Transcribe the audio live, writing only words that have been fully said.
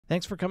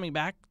Thanks for coming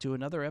back to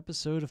another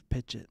episode of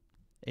Pitch It,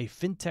 a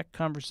fintech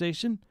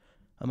conversation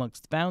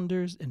amongst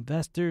founders,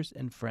 investors,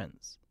 and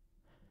friends.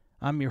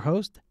 I'm your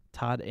host,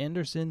 Todd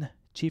Anderson,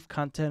 Chief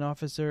Content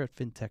Officer at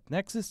Fintech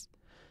Nexus.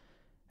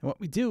 And what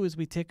we do is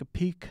we take a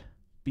peek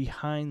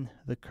behind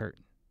the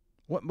curtain.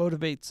 What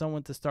motivates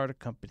someone to start a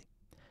company?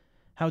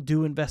 How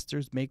do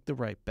investors make the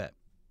right bet?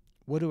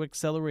 What do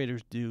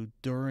accelerators do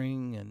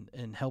during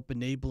and help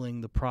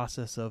enabling the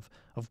process of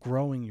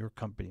growing your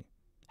company?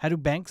 How do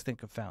banks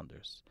think of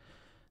founders?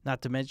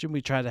 Not to mention,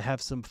 we try to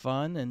have some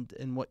fun,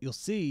 and what you'll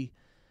see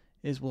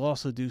is we'll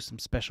also do some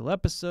special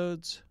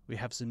episodes. We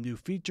have some new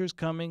features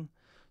coming.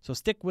 So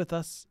stick with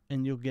us,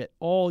 and you'll get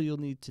all you'll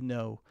need to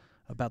know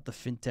about the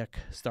fintech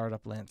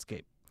startup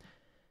landscape.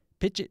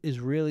 Pitch It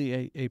is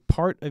really a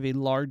part of a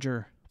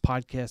larger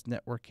podcast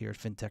network here at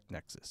Fintech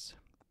Nexus.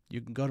 You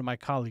can go to my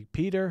colleague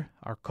Peter,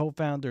 our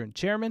co-founder and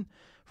chairman,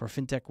 for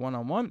Fintech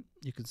One-on-One.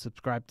 You can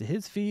subscribe to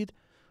his feed,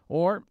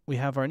 or we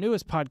have our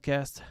newest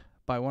podcast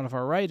by one of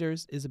our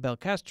writers, Isabel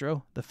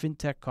Castro, the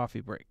Fintech Coffee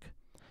Break.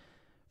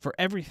 For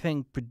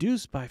everything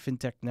produced by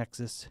Fintech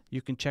Nexus,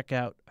 you can check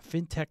out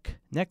Fintech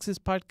Nexus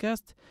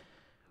Podcast,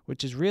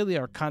 which is really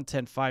our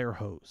content fire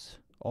hose.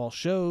 All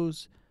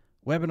shows,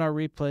 webinar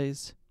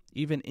replays,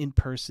 even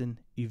in-person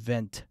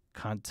event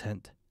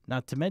content,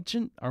 not to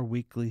mention our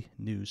weekly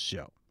news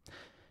show.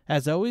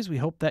 As always, we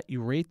hope that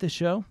you rate the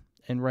show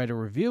and write a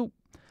review.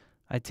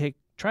 I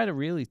try to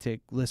really take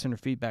listener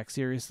feedback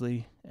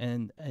seriously,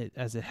 and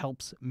as it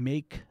helps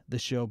make the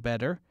show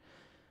better.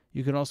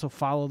 You can also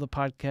follow the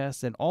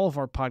podcast and all of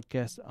our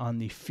podcasts on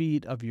the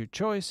feed of your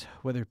choice,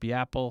 whether it be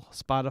Apple,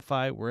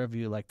 Spotify, wherever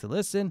you like to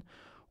listen,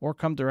 or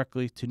come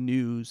directly to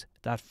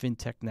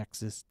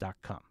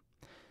news.fintechnexus.com.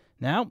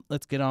 Now,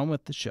 let's get on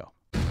with the show.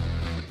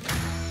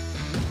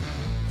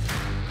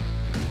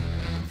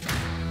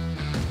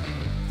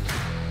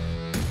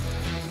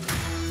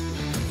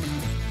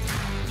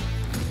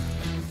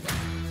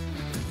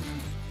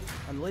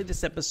 On the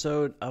latest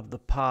episode of the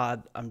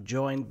pod, I'm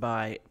joined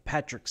by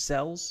Patrick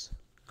Sells,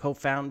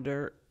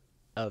 co-founder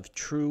of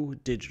True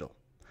Digital.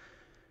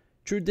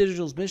 True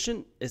Digital's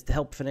mission is to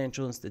help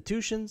financial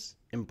institutions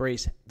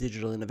embrace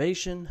digital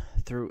innovation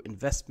through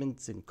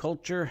investments in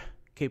culture,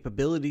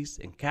 capabilities,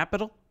 and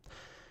capital.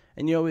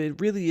 And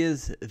it really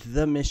is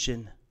the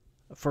mission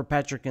for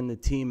Patrick and the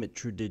team at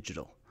True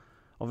Digital.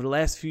 Over the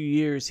last few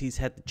years, he's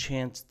had the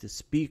chance to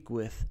speak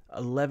with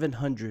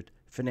 1,100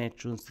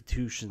 financial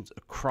institutions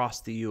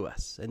across the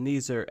U.S. And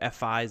these are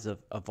FIs of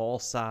all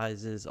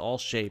sizes, all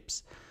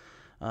shapes.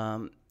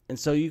 And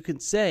so you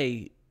could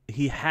say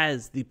he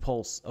has the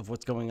pulse of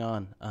what's going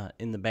on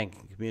in the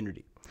banking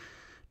community.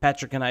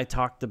 Patrick and I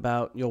talked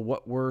about,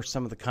 what were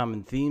some of the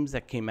common themes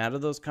that came out of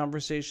those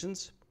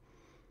conversations.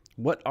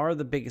 What are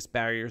the biggest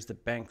barriers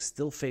that banks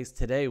still face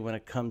today when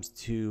it comes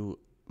to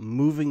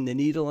moving the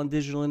needle on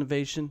digital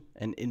innovation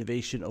and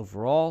innovation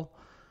overall?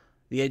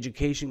 The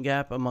education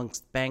gap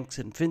amongst banks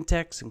and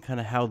fintechs and kind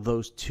of how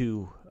those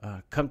two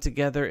come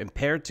together and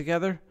pair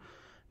together.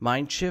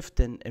 Mindshift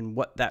and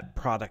what that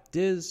product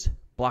is.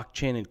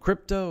 Blockchain and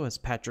crypto, as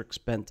Patrick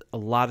spent a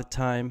lot of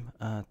time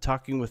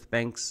talking with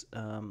banks,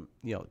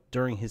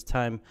 during his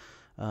time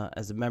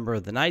as a member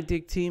of the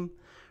NIDIG team,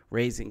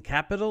 raising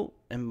capital,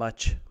 and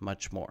much,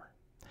 much more.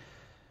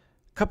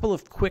 A couple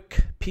of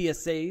quick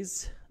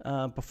PSAs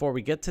before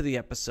we get to the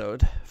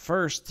episode.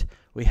 First,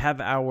 we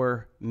have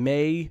our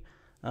May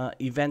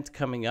event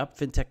coming up,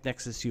 Fintech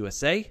Nexus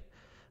USA.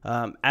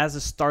 As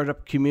a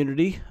startup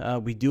community,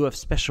 we do have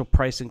special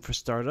pricing for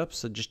startups,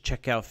 so just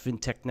check out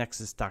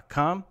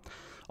fintechnexus.com.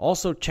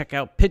 Also, check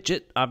out Pitch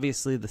It,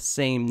 obviously the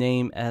same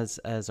name as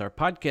our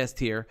podcast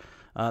here.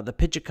 The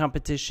Pitch It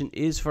competition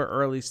is for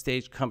early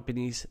stage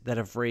companies that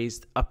have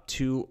raised up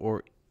to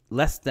or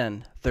less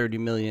than $30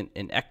 million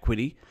in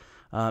equity.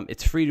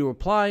 It's free to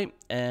apply,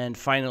 and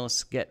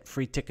finalists get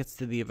free tickets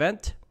to the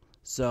event.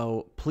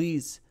 So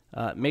please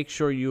make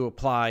sure you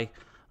apply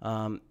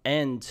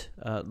and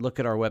look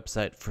at our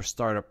website for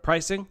startup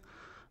pricing.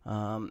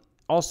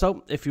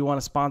 Also, if you want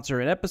to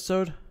sponsor an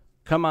episode,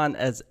 come on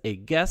as a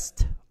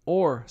guest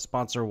or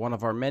sponsor one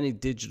of our many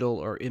digital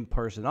or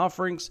in-person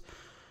offerings,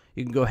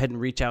 you can go ahead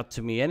and reach out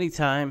to me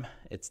anytime.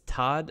 It's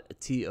Todd,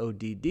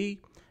 Todd,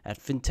 at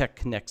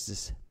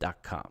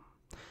fintechnexus.com.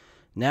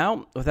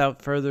 Now,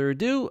 without further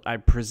ado, I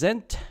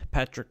present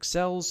Patrick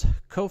Sells,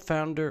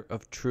 co-founder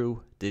of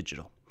True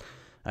Digital.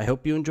 I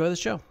hope you enjoy the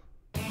show.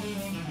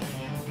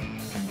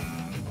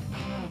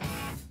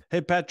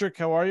 Hey, Patrick,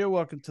 how are you?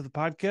 Welcome to the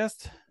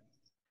podcast.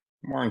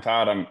 Good morning,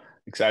 Todd. I'm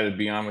excited to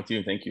be on with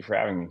you. Thank you for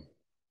having me.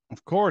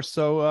 Of course.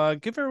 So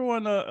give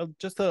everyone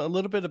just a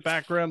little bit of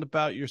background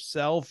about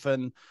yourself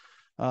and,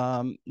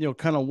 kind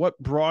of what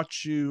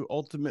brought you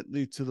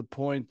ultimately to the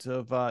point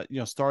of,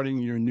 starting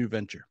your new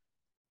venture.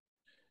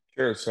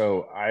 Sure.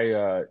 So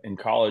I, in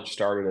college,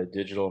 started a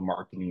digital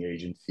marketing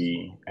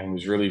agency and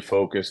was really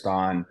focused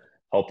on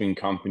helping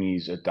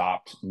companies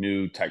adopt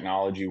new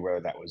technology,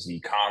 whether that was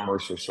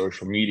e-commerce or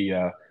social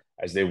media,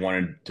 as they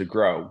wanted to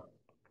grow,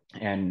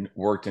 and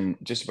worked in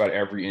just about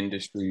every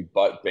industry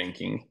but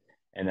banking.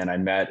 And then I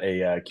met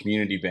a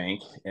community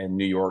bank in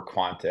New York,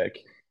 Quantic,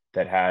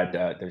 that had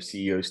their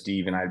CEO,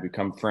 Steve, and I had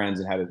become friends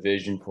and had a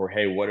vision for,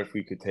 hey, what if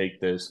we could take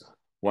this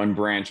one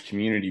branch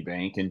community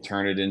bank and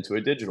turn it into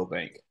a digital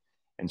bank?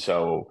 And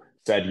so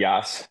said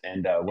yes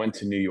and went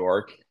to New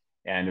York.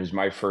 And it was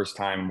my first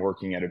time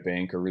working at a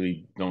bank or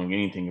really knowing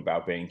anything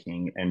about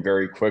banking, and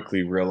very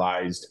quickly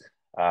realized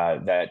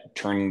that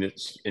turning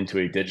this into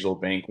a digital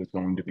bank was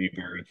going to be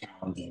very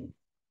challenging.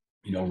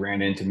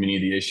 Ran into many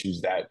of the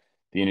issues that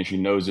the industry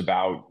knows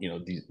about,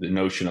 the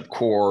notion of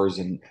cores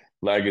and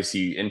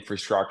legacy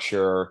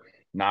infrastructure,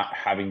 not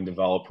having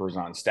developers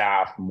on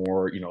staff,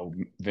 more,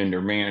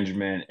 vendor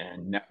management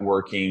and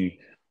networking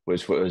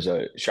was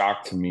a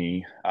shock to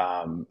me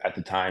at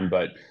the time.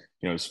 But,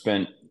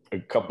 spent a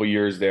couple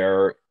years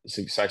there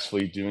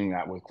successfully doing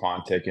that with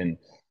Quantic and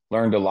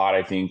learned a lot.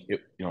 I think,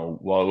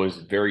 while it was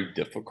very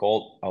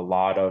difficult, a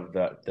lot of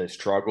the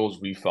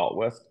struggles we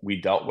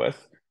dealt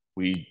with,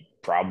 we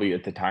probably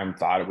at the time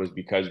thought it was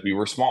because we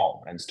were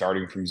small and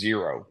starting from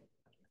zero.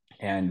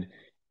 And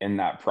in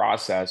that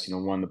process,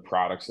 one of the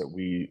products that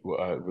we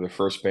were the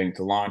first bank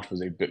to launch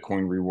was a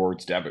Bitcoin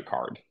rewards debit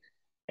card.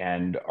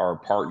 And our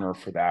partner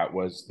for that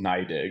was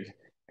NYDIG.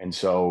 And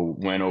so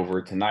went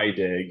over to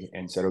NYDIG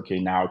and said, okay,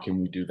 now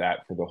can we do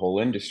that for the whole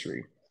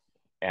industry?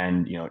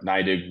 And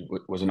NYDIG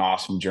was an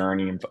awesome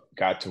journey and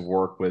got to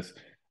work with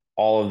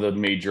all of the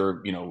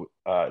major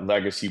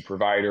legacy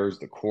providers,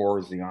 the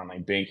cores, the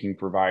online banking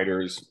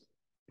providers,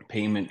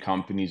 payment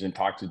companies, and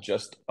talked to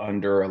just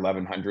under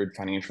 1,100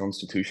 financial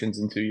institutions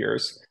in 2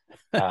 years.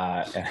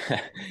 Uh,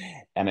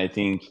 and I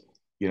think,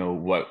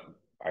 what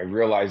I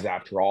realized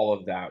after all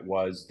of that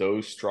was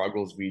those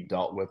struggles we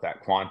dealt with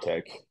at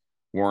Quantic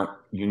weren't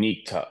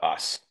unique to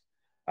us.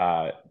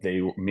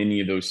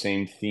 Many of those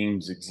same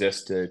themes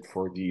existed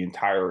for the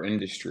entire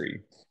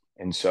industry.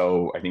 And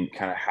so I think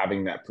kind of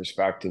having that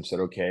perspective said,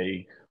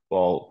 okay,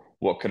 well,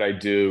 what could I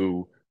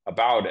do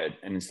about it?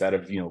 And instead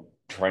of,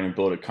 trying to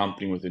build a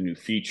company with a new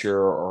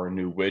feature or a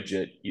new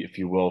widget, if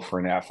you will, for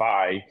an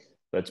FI,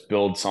 let's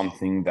build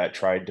something that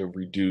tried to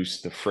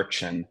reduce the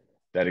friction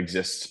that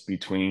exists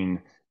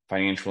between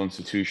financial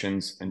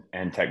institutions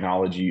and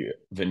technology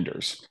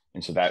vendors.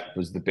 And so that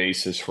was the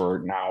basis for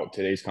now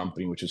today's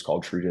company, which is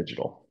called True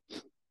Digital.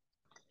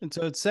 And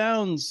so it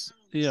sounds,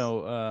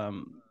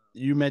 you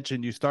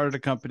mentioned you started a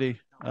company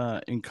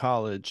in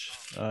college.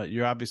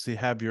 You obviously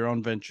have your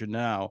own venture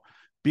now.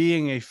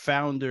 Being a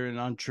founder and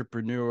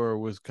entrepreneur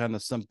was kind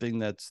of something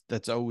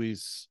that's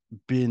always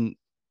been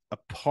a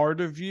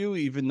part of you,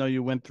 even though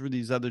you went through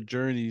these other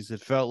journeys.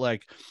 It felt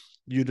like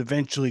you'd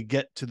eventually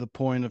get to the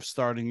point of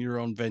starting your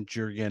own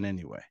venture again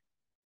anyway.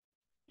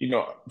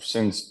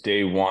 Since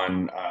day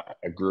one,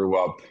 I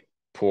grew up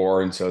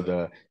poor, and so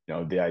the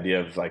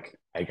idea of like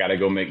I got to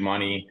go make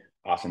money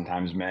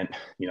oftentimes meant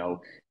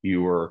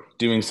you were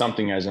doing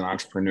something as an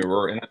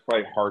entrepreneur, and that's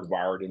probably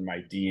hardwired in my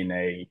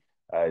DNA.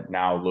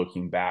 Now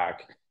looking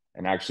back,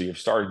 and actually have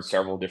started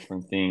several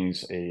different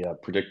things: a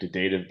predictive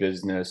data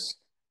business,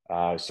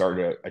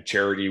 started a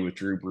charity with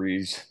Drew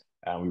Brees.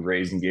 We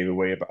raised and gave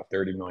away about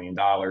 $30 million,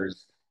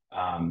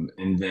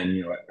 and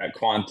then at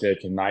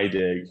Quantic and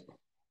NYDIG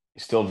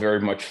still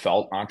very much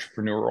felt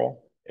entrepreneurial.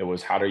 It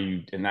was how do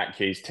you, in that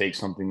case, take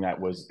something that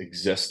was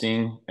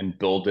existing and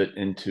build it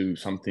into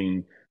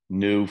something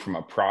new from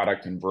a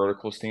product and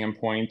vertical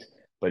standpoint,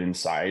 but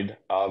inside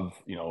of,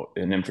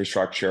 an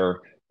infrastructure.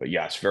 But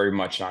yes, very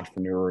much an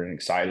entrepreneur and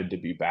excited to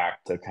be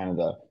back to kind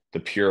of the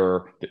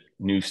pure the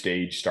new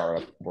stage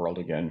startup world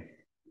again.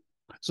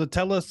 So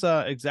tell us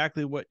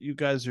exactly what you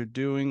guys are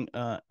doing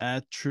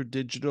at True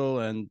Digital,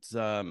 and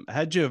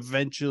how'd you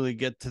eventually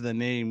get to the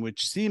name,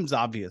 which seems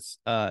obvious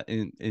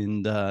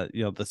in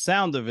the the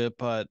sound of it,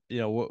 but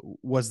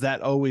was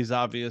that always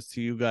obvious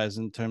to you guys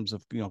in terms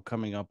of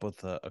coming up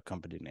with a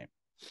company name?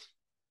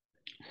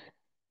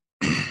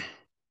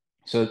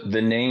 So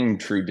the name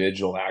True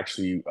Digital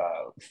actually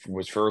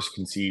was first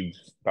conceived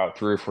about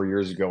 3 or 4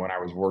 years ago when I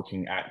was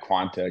working at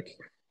Quantic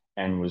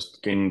and was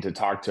getting to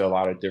talk to a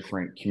lot of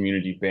different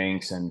community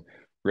banks and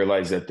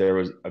realized that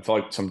I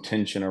felt like some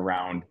tension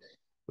around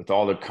with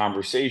all the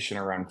conversation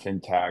around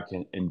fintech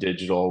and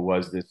digital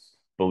was this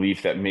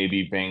belief that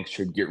maybe banks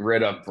should get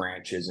rid of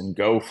branches and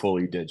go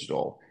fully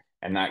digital.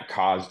 And that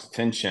caused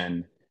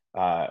tension,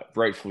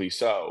 rightfully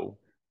so.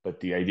 But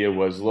the idea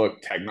was,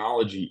 look,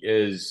 technology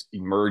is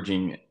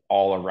emerging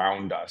all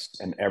around us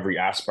in every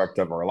aspect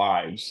of our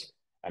lives.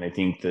 And I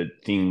think the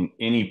thing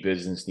any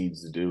business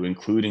needs to do,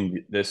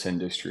 including this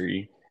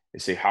industry,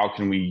 is say, how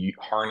can we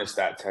harness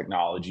that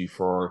technology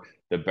for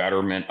the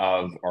betterment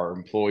of our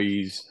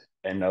employees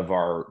and of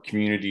our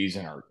communities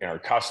and our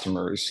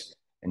customers?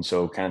 And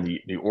so kind of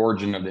the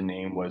origin of the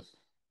name was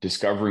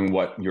discovering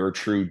what your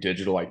true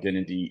digital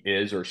identity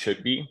is or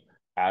should be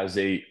as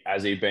a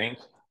bank,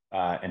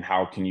 and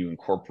how can you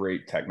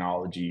incorporate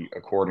technology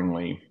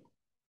accordingly.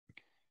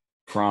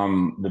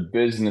 From the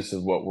business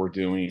of what we're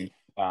doing,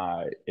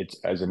 it's,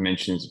 as I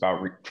mentioned, it's about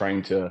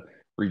trying to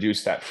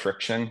reduce that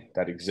friction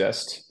that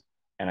exists.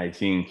 And I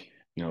think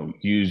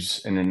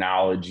use an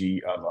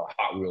analogy of a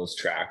Hot Wheels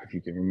track, if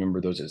you can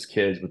remember those as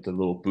kids with the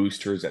little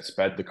boosters that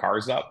sped the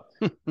cars up.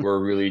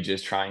 We're really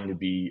just trying to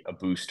be a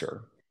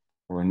booster.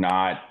 We're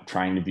not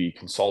trying to be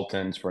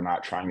consultants. We're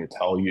not trying to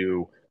tell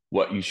you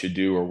what you should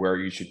do or where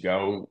you should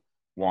go.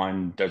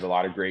 One, there's a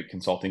lot of great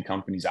consulting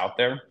companies out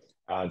there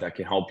that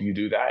can help you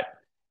do that.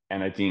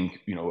 And I think,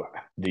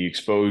 the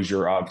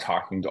exposure of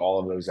talking to all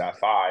of those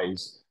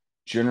FIs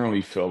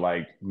generally feel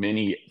like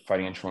many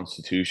financial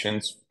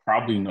institutions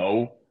probably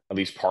know at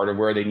least part of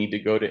where they need to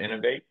go to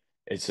innovate.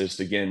 It's just,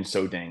 again,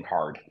 so dang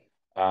hard.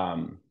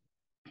 Um,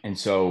 and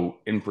so,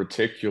 in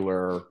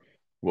particular,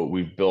 what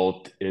we've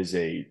built is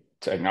a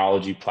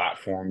technology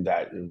platform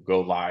that will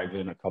go live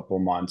in a couple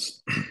of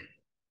months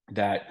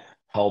that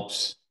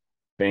helps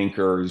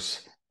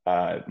bankers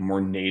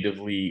more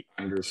natively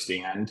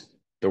understand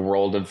the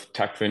world of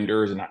tech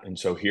vendors. And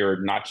so here,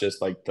 not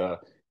just like the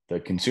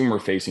consumer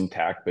facing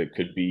tech, but it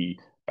could be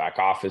back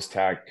office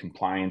tech,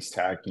 compliance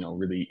tech,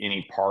 really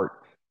any part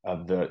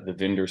of the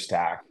vendor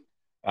stack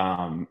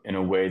in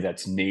a way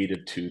that's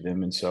native to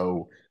them. And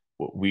so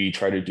what we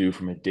try to do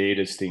from a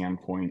data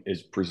standpoint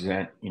is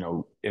present,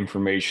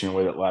 information in a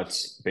way that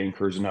lets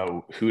bankers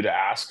know who to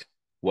ask,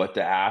 what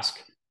to ask,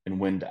 and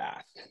when to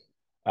ask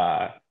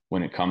uh,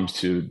 when it comes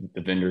to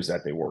the vendors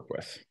that they work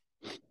with.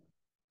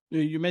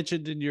 You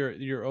mentioned in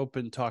your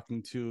open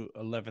talking to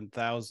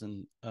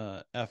 11,000 FIs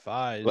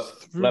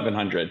through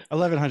 1100.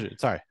 1,100.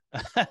 Sorry,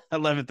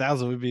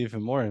 11,000 would be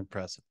even more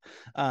impressive.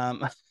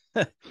 Um,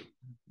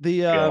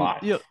 the A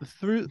lot.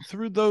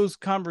 through those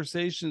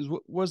conversations,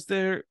 was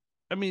there?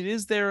 I mean,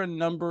 is there a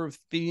number of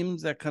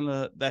themes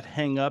that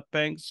hang up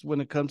banks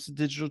when it comes to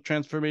digital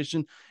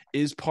transformation?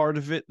 Is part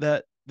of it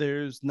that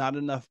there's not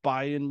enough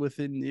buy-in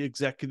within the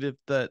executive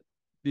that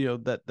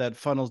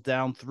funnels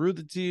down through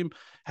the team?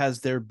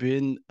 Has there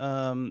been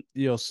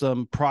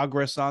some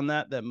progress on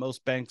that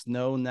most banks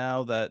know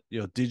now that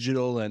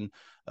digital and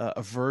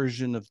a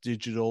version of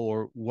digital,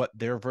 or what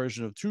their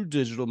version of true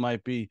digital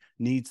might be,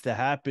 needs to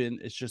happen?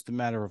 It's just a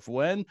matter of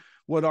when.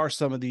 What are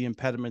some of the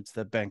impediments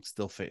that banks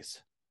still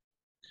face?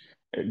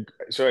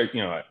 So,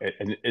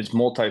 it's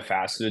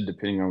multifaceted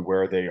depending on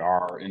where they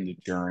are in the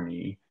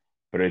journey.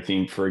 But I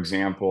think, for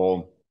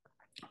example,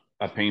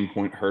 a pain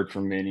point heard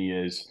from many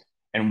is,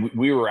 and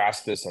we were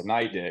asked this at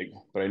NIDIG,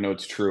 but I know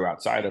it's true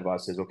outside of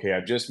us, is okay,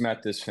 I've just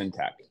met this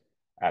fintech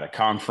at a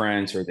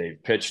conference, or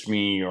they've pitched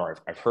me, or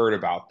I've heard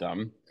about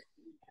them,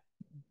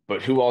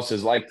 but who else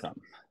is like them?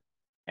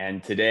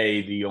 And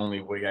today, the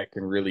only way I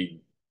can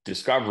really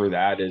discover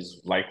that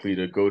is likely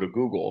to go to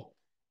Google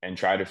and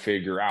try to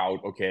figure out,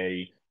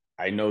 okay,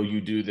 I know you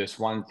do this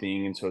one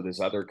thing, and so this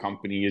other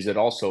company, is it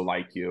also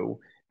like you?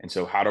 And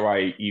so, how do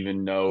I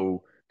even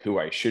know who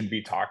I should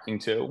be talking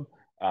to?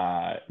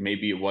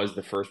 Maybe it was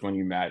the first one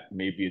you met.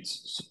 Maybe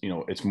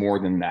it's more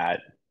than that.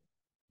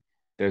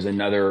 There's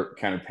another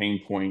kind of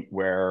pain point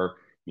where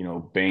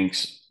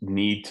banks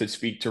need to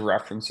speak to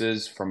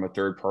references from a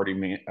third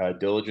party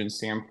diligence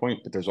standpoint,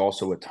 but there's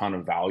also a ton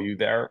of value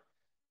there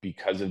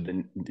because of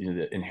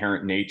the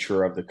inherent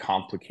nature of the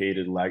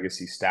complicated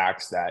legacy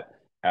stacks that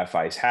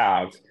FIs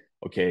have.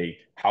 Okay,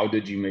 how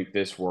did you make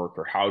this work,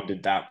 or how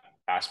did that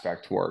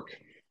aspect work?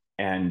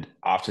 And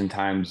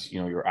oftentimes,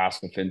 you're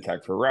asking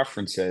fintech for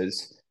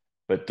references,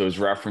 but those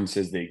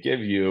references they give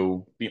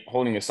you,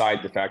 holding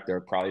aside the fact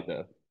they're probably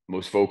the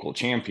most vocal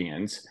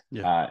champions,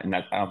 Yeah. and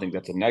that, I don't think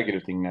that's a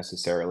negative thing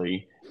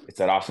necessarily. It's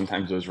that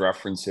oftentimes those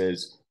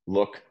references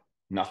look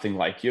nothing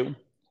like you.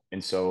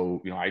 And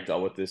so, I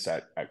dealt with this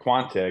at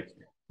Quantic,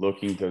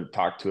 looking to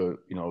talk to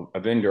a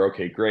vendor.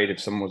 Okay, great. If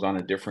someone was on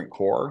a different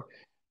core,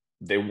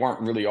 they weren't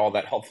really all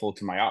that helpful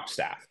to my ops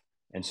staff.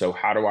 And so,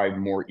 how do I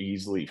more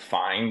easily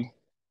find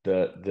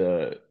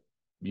the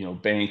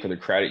bank or the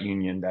credit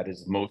union that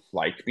is most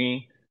like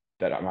me,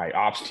 that my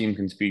ops team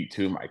can speak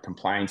to, my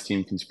compliance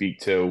team can speak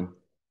to?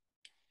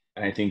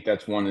 And I think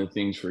that's one of the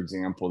things, for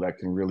example, that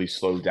can really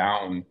slow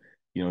down,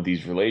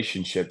 these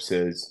relationships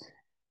is,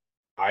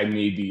 I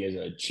maybe, as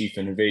a chief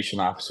innovation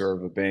officer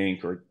of a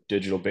bank or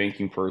digital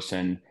banking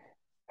person,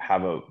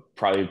 have a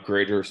probably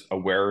greater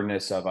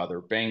awareness of other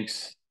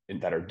banks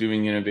that are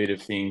doing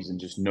innovative things and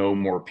just know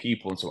more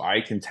people. And so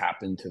I can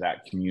tap into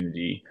that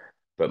community,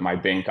 but my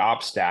bank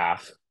ops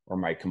staff or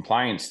my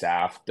compliance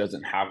staff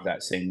doesn't have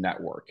that same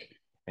network.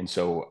 And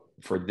so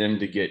for them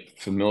to get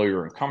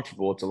familiar and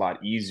comfortable, it's a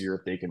lot easier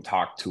if they can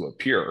talk to a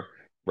peer,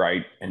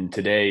 right? And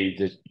today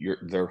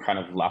they're kind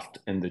of left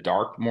in the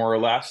dark, more or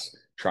less,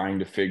 trying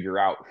to figure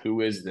out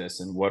who is this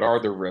and what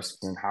are the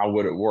risks and how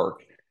would it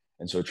work.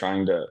 And so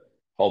trying to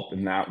help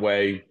in that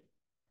way.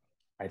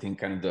 I think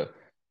kind of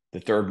the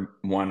third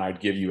one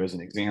I'd give you as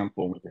an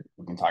example,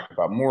 we can talk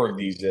about more of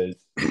these, is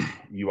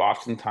you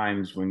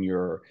oftentimes, when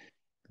you're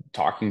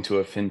talking to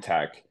a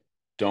fintech,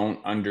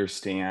 don't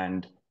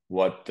understand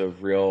what the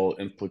real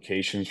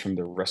implications from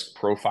the risk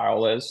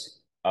profile is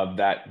of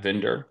that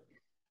vendor.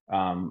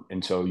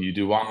 And so you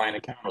do online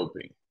account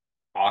opening.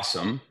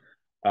 Awesome.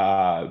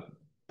 Uh,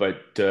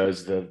 but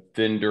does the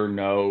vendor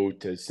know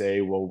to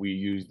say, well, we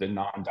use the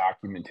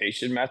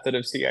non-documentation method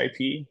of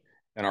CIP?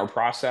 in our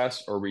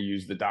process, or we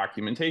use the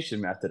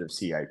documentation method of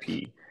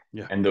CIP.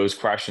 Yeah. And those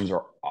questions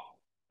are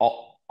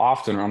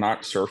often are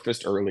not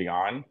surfaced early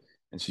on.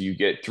 And so you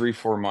get 3,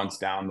 4 months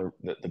down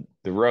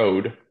the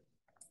road,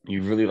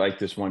 you really like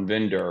this one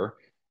vendor,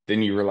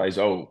 then you realize,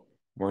 oh,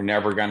 we're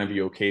never going to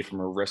be okay from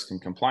a risk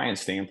and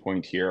compliance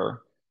standpoint here,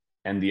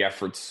 and the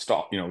effort's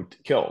stopped,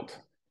 killed.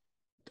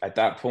 At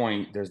that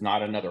point, there's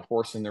not another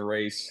horse in the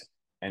race,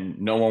 and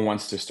no one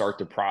wants to start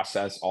the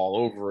process all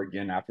over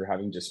again after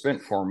having just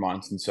spent 4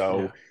 months. And Yeah.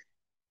 so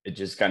it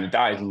just kind of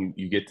dies, and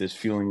you get this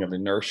feeling of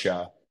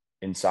inertia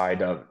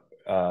inside of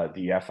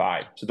the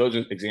FI. So those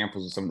are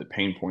examples of some of the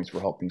pain points we're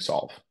helping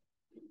solve.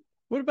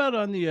 What about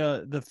on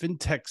the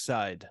fintech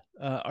side?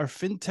 Are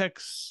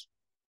fintechs,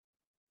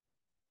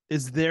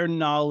 is their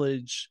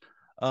knowledge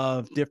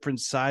of different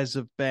size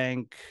of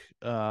bank,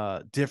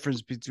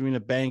 difference between a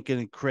bank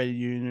and a credit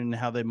union, and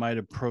how they might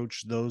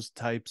approach those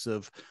types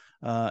of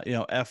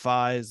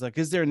FIs? Like,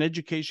 is there an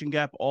education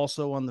gap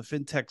also on the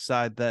fintech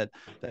side that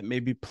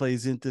maybe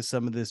plays into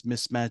some of this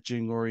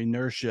mismatching or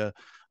inertia?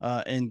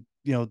 And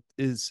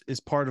is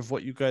part of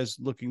what you guys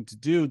looking to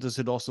do? Does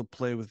it also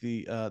play with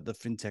the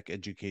fintech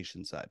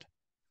education side?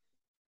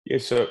 Yeah,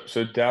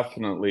 so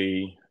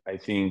definitely, I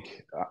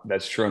think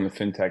that's true on the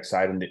fintech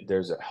side, and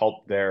there's a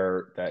help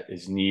there that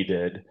is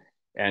needed.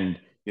 And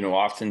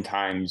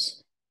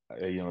oftentimes,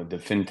 the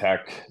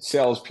fintech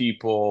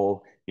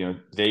salespeople,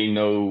 they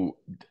know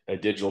a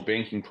digital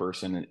banking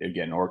person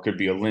again, or it could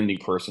be a lending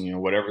person,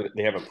 whatever.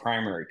 They have a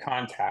primary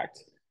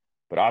contact,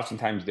 but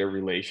oftentimes their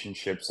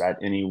relationships at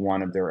any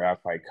one of their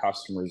FI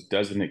customers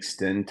doesn't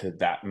extend to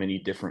that many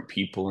different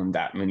people and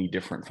that many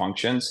different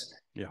functions.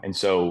 Yeah. And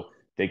so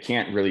they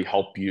can't really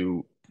help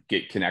you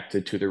get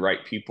connected to the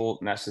right people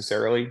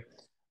necessarily.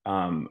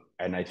 And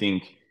I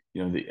think,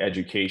 the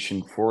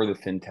education for the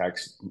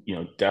fintechs,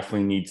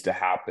 definitely needs to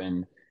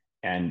happen.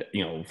 And,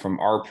 from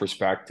our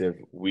perspective,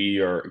 we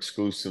are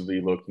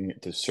exclusively looking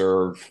to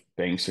serve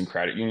banks and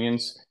credit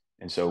unions.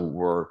 And so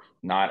we're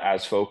not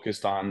as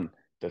focused on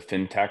the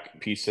fintech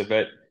piece of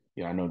it.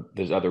 I know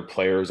there's other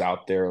players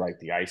out there, like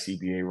the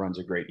ICBA runs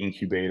a great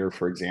incubator,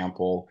 for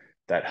example,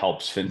 that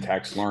helps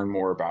fintechs learn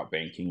more about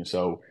banking.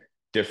 So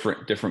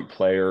different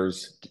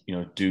players,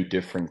 do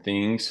different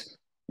things.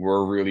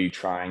 We're really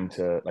trying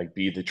to like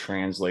be the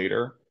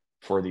translator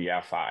for the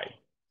FI.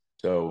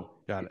 So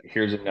Got it.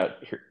 here's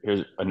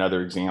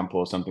another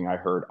example of something I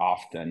heard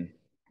often.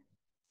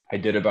 I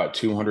did about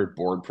 200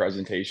 board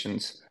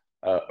presentations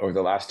over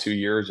the last 2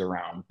 years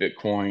around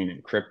Bitcoin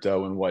and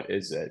crypto and what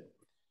is it.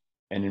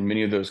 And in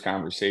many of those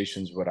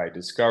conversations, what I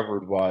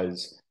discovered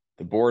was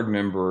the board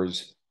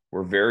members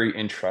were very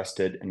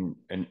interested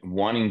in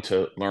wanting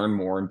to learn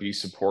more and be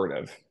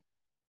supportive,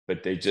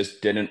 but they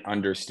just didn't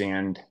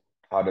understand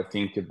how to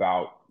think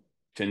about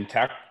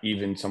fintech,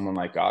 even someone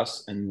like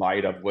us, in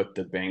light of what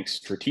the bank's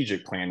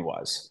strategic plan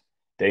was.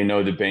 They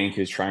know the bank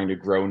is trying to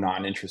grow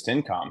non-interest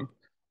income,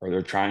 or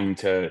they're trying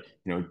to,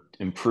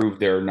 improve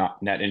their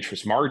net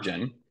interest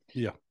margin.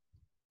 Yeah.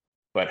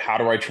 But how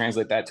do I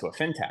translate that to a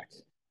fintech?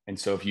 And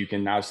so if you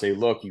can now say,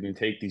 look, you can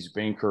take these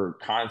banker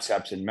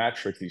concepts and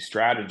metrics, these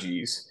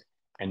strategies,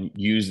 and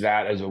use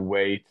that as a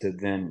way to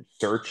then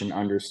search and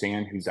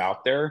understand who's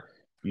out there,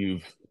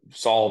 you've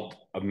solved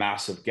a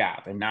massive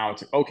gap. And now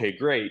it's okay,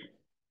 great.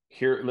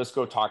 Here, let's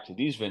go talk to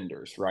these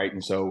vendors, right?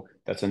 And so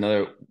that's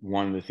another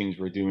one of the things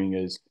we're doing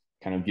is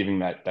kind of giving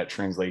that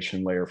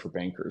translation layer for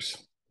bankers.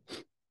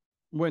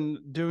 When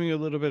doing a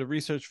little bit of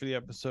research for the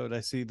episode, I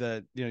see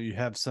that you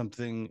have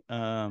something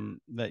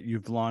that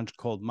you've launched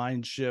called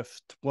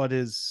Mindshift. What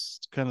is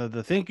kind of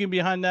the thinking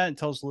behind that? And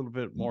tell us a little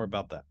bit more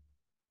about that.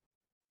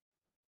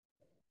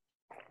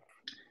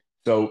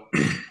 So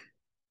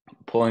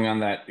pulling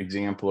on that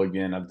example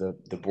again of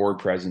the board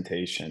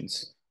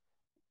presentations,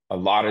 a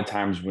lot of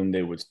times when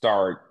they would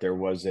start, there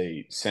was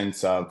a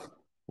sense of,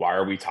 why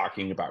are we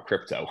talking about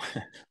crypto?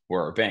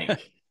 We're a bank.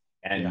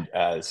 Yeah.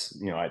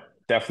 And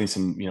definitely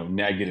some,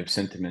 negative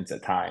sentiments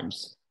at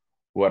times.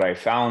 What I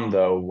found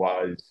though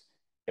was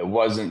it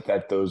wasn't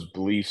that those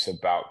beliefs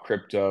about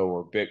crypto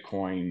or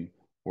Bitcoin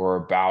were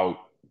about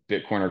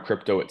Bitcoin or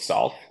crypto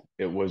itself.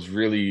 It was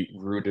really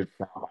rooted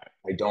from,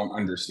 I don't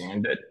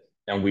understand it.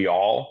 And we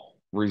all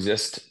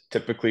resist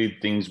typically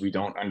things we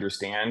don't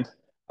understand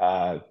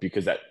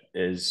because that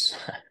is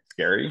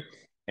scary.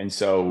 And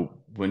so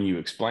when you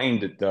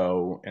explained it,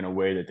 though, in a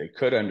way that they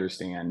could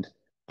understand,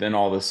 then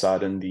all of a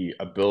sudden the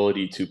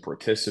ability to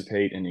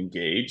participate and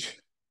engage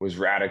was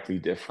radically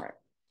different.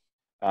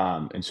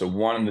 And so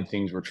one of the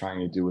things we're trying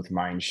to do with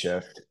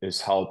Mindshift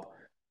is help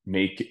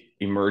make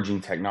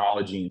emerging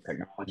technology and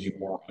technology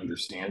more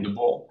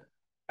understandable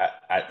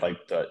at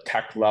like the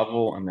tech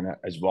level, and then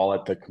as well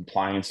at the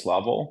compliance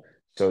level,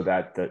 so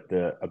that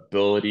the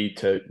ability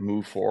to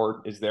move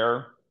forward is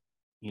there.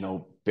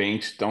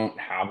 Banks don't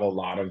have a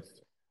lot of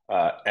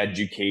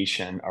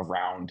education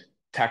around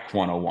tech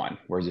 101.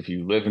 Whereas if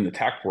you live in the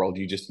tech world,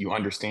 you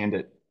understand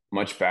it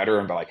much better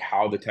about like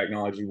how the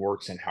technology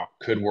works and how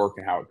it could work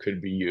and how it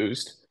could be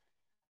used.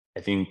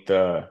 I think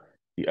the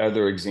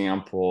other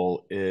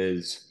example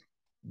is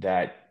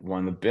that one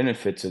of the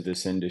benefits of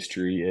this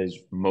industry is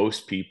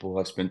most people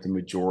have spent the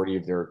majority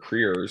of their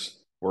careers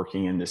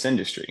working in this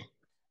industry.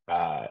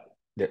 Uh,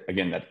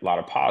 Again, that a lot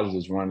of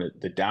positives. One of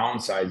the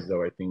downsides,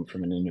 though, I think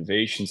from an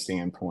innovation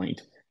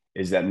standpoint,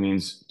 is that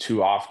means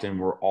too often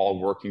we're all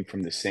working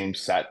from the same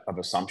set of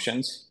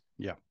assumptions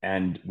Yeah.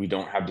 and we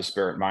don't have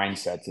disparate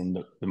mindsets. And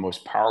the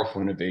most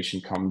powerful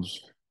innovation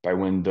comes by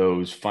when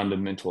those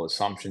fundamental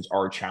assumptions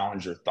are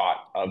challenged or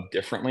thought of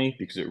differently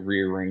because it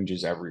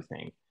rearranges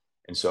everything.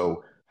 And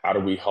so, how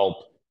do we help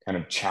kind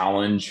of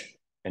challenge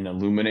and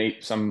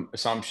illuminate some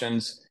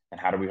assumptions?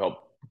 And how do we help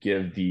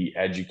give the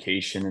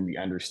education and the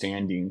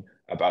understanding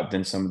about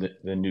then some of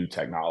the new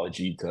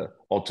technology to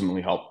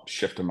ultimately help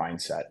shift a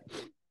mindset?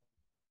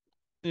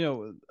 You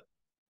know,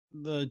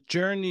 the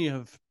journey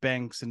of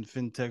banks and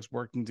fintechs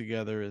working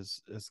together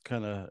is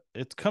kind of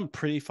it's come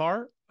pretty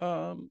far.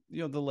 The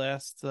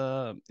last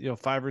 5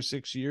 or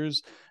 6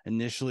 years.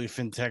 Initially,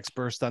 fintechs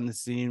burst on the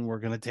scene. We're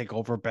gonna take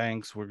over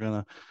banks. We're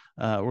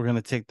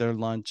gonna take their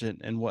lunch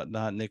and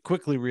whatnot. And they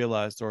quickly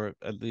realized, or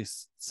at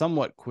least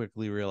somewhat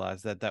quickly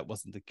realized, that that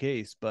wasn't the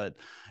case. But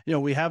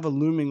we have a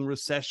looming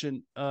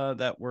recession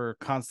that we're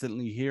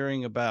constantly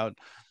hearing about.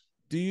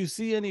 Do you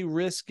see any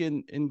risk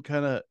in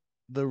kind of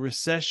the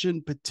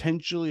recession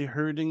potentially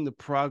hurting the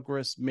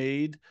progress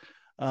made?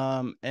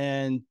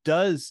 And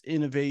does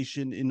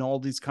innovation in all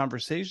these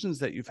conversations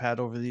that you've had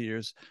over the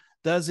years,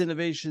 does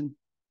innovation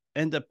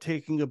end up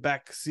taking a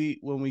back seat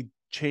when we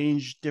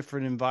change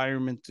different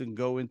environments and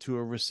go into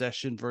a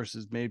recession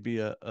versus maybe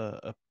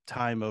a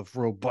time of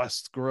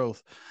robust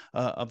growth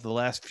of the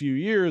last few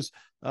years?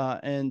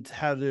 And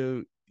how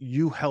do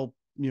you help,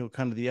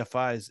 kind of the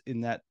FIs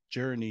in that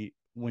journey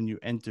when you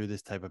enter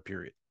this type of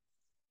period?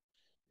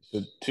 So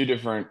two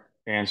different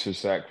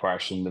answers to that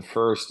question. The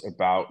first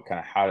about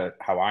kind of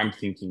how I'm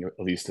thinking at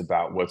least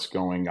about what's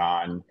going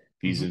on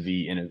Mm-hmm.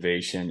 vis-a-vis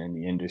innovation in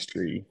the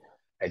industry.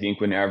 I think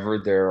whenever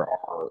there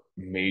are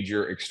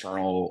major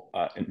external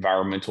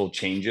environmental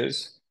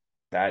changes,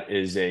 that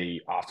is a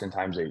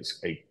oftentimes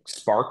a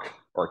spark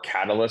or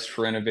catalyst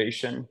for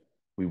innovation.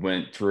 We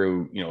went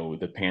through,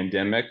 the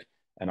pandemic,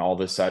 and all of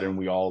a sudden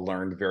we all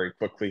learned very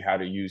quickly how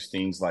to use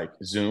things like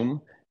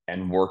Zoom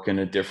and work in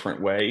a different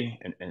way.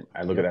 And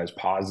I look at Yep. it as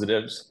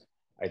positives.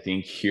 I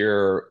think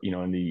here,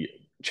 in the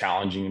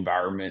challenging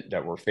environment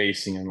that we're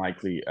facing and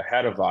likely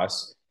ahead of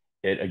us,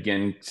 it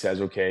again says,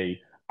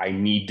 okay, I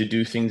need to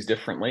do things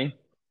differently.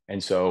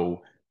 And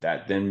so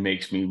that then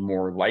makes me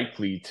more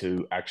likely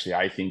to actually,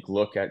 I think,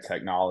 look at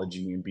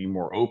technology and be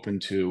more open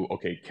to,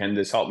 okay, can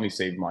this help me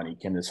save money?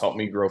 Can this help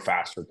me grow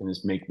faster? Can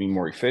this make me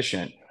more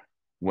efficient?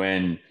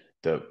 When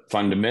the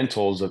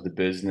fundamentals of the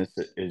business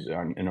is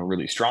in a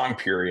really strong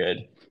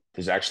period,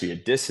 there's actually a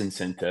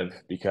disincentive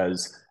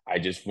because I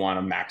just want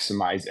to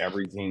maximize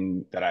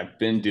everything that I've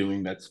been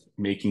doing that's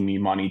making me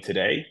money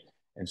today.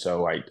 And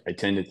so I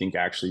tend to think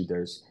actually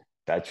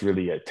that's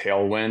really a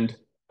tailwind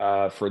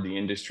for the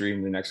industry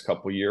in the next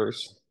couple of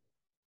years.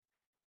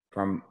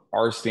 From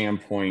our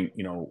standpoint,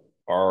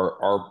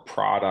 our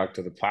product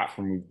or the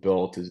platform we've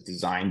built is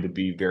designed to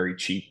be very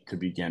cheap to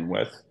begin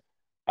with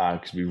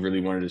because we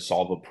really wanted to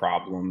solve a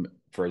problem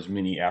for as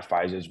many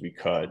FIs as we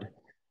could.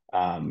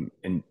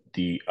 And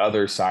the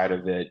other side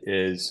of it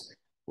is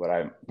what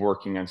I'm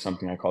working on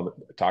something I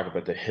talk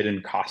about the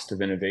hidden cost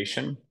of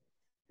innovation.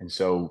 And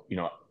so,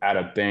 at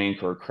a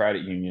bank or a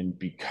credit union,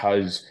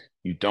 because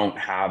you don't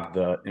have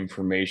the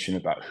information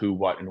about who,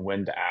 what, and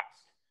when to ask,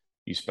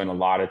 you spend a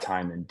lot of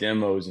time in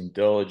demos and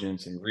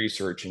diligence and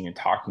researching and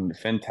talking to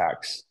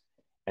fintechs,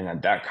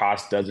 and that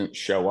cost doesn't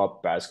show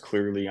up as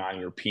clearly on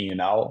your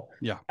P&L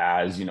Yeah.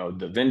 as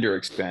the vendor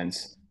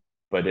expense,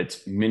 but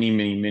it's many,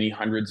 many, many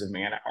hundreds of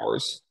man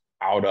hours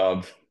out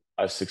of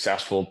a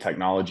successful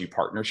technology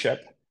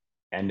partnership.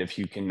 And if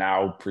you can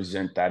now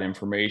present that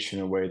information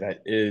in a way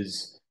that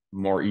is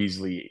more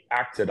easily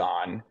acted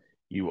on,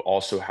 you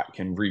also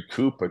can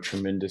recoup a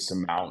tremendous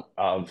amount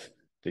of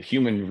the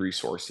human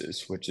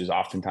resources, which is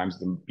oftentimes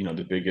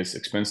the biggest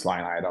expense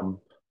line item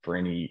for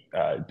any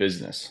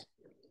business.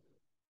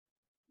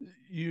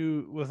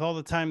 With all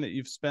the time that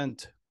you've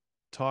spent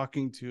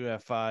talking to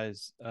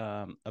FIs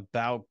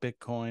about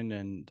Bitcoin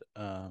and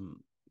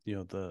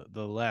the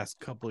last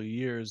couple of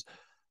years,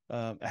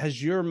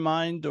 has your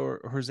mind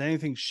or has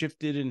anything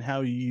shifted in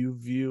how you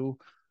view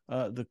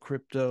the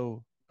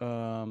crypto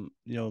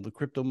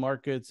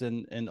markets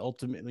and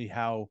ultimately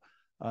how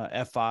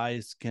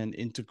FIs can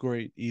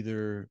integrate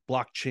either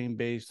blockchain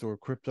based or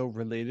crypto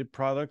related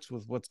products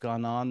with what's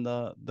gone on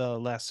the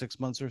last 6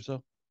 months or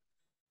so?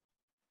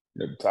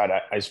 Todd,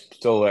 I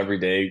still every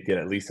day get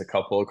at least a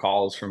couple of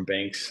calls from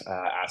banks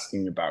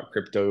asking about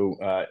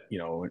crypto,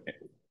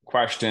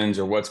 questions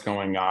or what's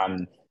going on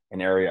in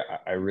an area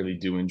I really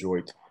do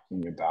enjoy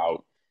talking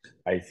about.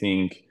 I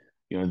think,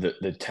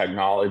 the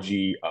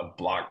technology of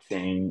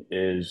blockchain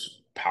is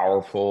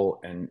powerful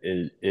and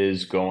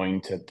is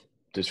going to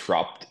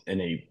disrupt in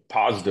a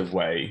positive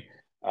way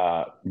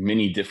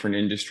many different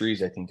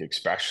industries. I think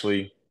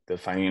especially the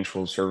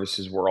financial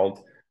services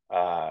world.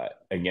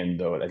 Again,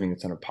 though, I think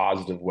it's in a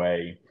positive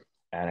way.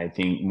 And I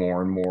think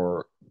more and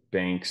more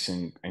banks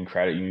and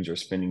credit unions are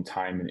spending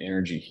time and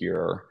energy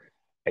here.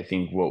 I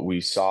think what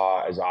we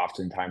saw is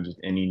oftentimes with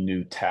any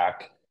new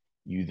tech,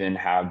 you then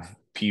have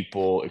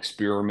people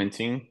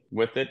experimenting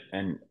with it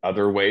and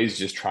other ways,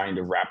 just trying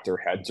to wrap their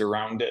heads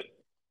around it.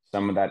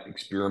 Some of that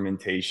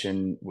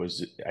experimentation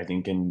was, I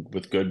think, in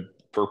with good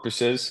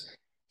purposes.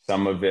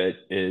 Some of it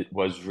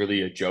was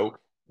really a joke.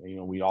 You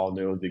know, we all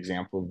know the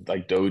example of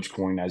like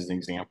Dogecoin as an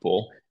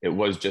example. It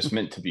was just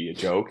meant to be a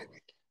joke.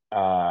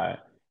 Uh,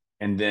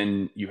 and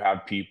then you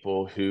have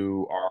people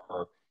who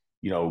are,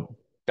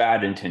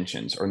 bad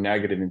intentions or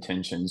negative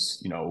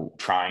intentions,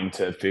 trying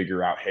to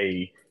figure out,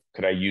 hey,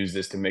 could I use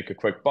this to make a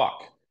quick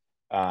buck?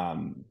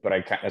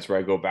 But that's where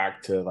I go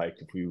back to, like,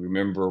 if we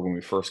remember when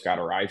we first got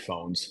our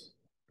iPhones,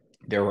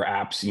 there were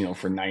apps,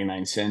 for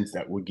 99 cents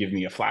that would give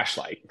me a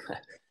flashlight.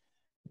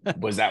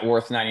 Was that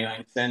worth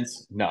 99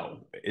 cents?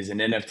 No. Is an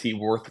NFT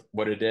worth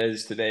what it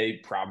is today?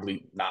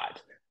 Probably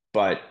not.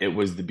 But it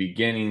was the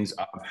beginnings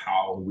of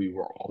how we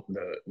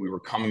were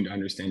coming to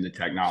understand the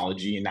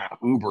technology, and now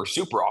Uber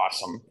super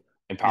awesome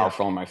and Yeah.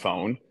 powerful on my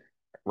phone,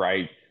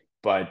 right?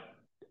 But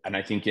and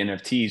I think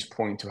NFTs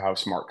point to how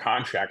smart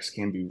contracts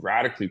can be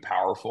radically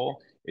powerful.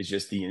 It's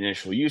just the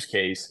initial use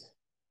case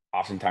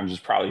oftentimes is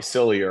probably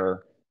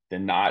sillier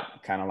than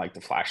not, kind of like the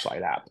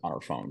flashlight app on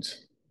our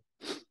phones.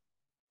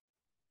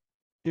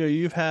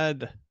 You've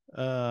had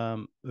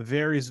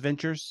various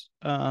ventures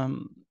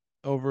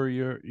over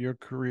your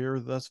career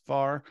thus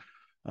far.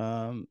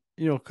 Kind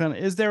of,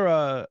 is there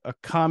a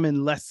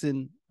common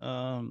lesson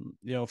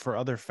for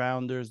other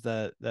founders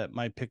that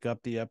might pick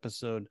up the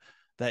episode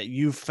that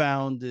you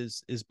found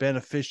is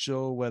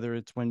beneficial, whether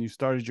it's when you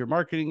started your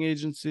marketing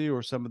agency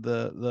or some of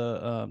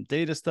the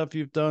data stuff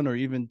you've done, or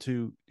even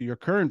to your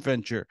current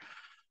venture,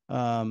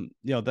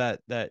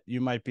 that you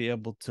might be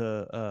able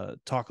to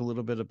talk a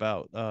little bit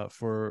about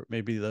for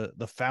maybe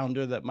the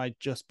founder that might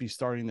just be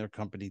starting their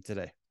company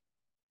today?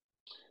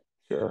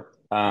 Sure.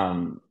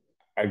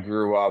 I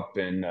grew up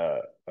in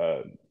a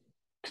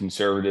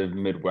conservative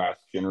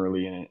Midwest,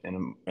 generally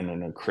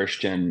in a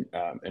Christian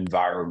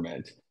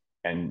environment.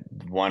 And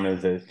one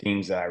of the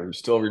things that I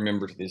still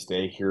remember to this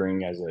day,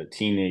 hearing as a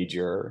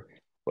teenager,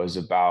 was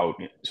about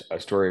a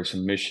story of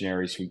some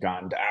missionaries who'd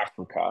gone to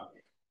Africa,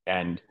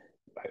 and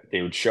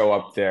they would show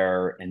up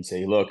there and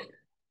say, "Look,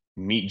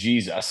 meet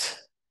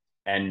Jesus,"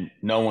 and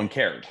no one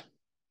cared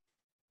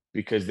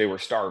because they were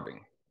starving.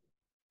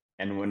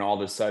 And when all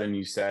of a sudden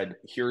you said,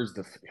 here's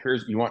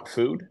you want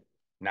food?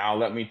 Now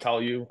let me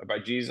tell you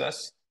about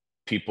Jesus.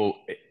 People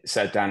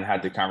sat down and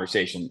had the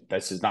conversation.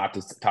 This is not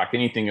to talk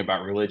anything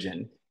about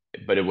religion,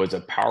 but it was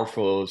a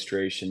powerful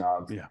illustration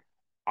of, Yeah.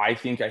 I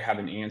think I have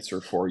an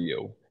answer for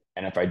you.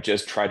 And if I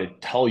just try to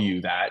tell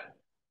you that,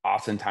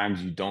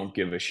 oftentimes you don't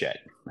give a shit.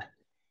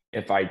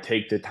 If I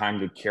take the time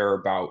to care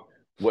about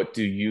what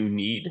do you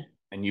need,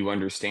 and you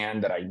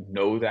understand that I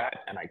know that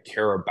and I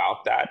care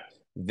about that,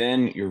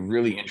 then you're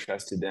really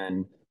interested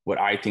in what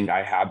I think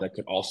I have that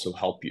could also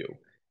help you.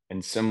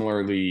 And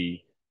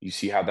similarly, you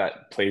see how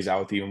that plays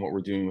out with even what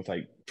we're doing with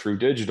like True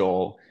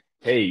Digital.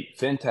 Hey,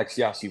 fintechs,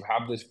 yes, you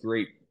have this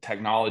great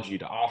technology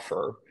to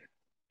offer,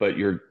 but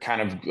you're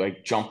kind of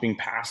like jumping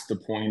past the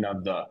point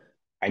of the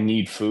I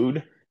need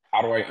food.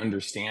 How do I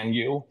understand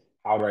you?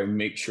 How do I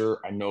make sure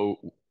I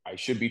know I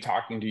should be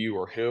talking to you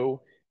or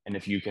who? And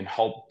if you can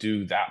help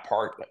do that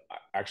part,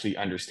 actually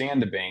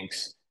understand the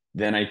banks,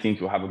 then I think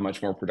you'll have a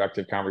much more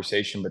productive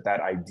conversation. But that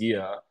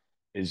idea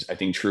is, I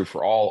think, true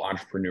for all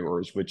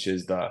entrepreneurs, which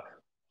is the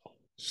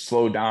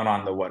slow down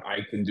on the what I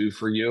can do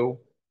for you.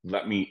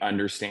 Let me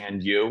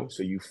understand you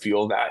so you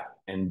feel that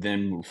and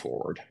then move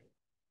forward.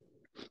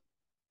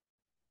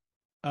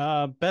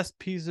 Best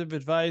piece of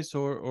advice,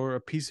 or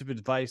a piece of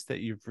advice that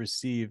you've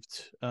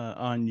received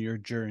on your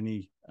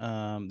journey,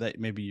 that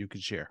maybe you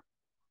could share?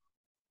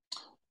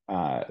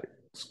 Uh,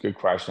 it's a good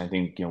question. I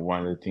think,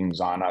 one of the things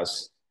on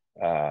us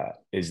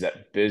is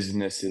that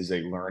business is a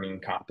learning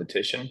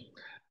competition.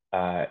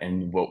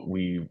 And what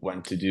we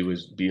want to do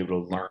is be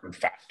able to learn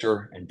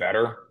faster and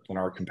better than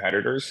our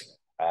competitors.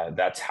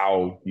 That's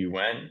how you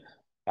win.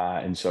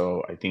 And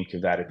so I think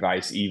of that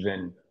advice,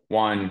 even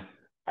one,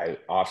 I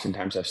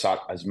oftentimes have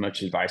sought as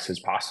much advice as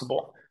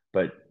possible,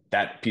 but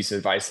that piece of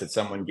advice that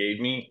someone gave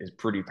me is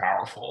pretty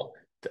powerful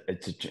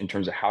in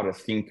terms of how to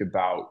think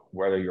about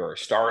whether you're a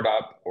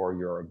startup or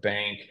you're a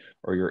bank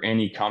or you're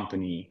any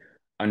company.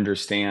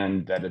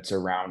 Understand that it's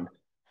around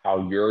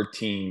how your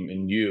team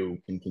and you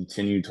can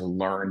continue to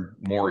learn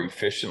more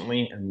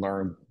efficiently and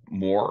learn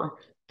more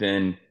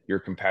than your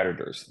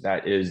competitors.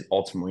 That is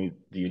ultimately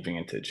the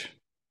advantage.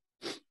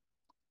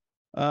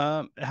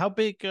 How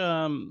big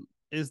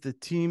is the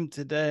team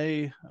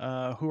today?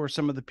 Who are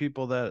some of the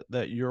people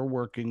that you're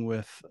working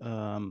with,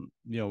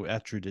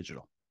 at True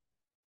Digital?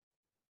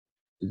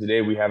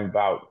 Today we have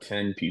about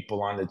 10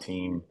 people on the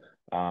team.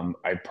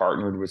 I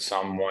partnered with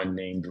someone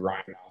named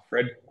Ryan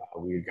Alfred.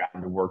 We had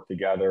gotten to work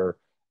together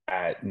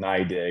at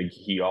NIDIG.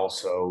 He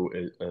also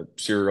is a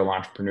serial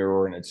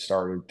entrepreneur and had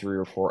started three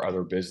or four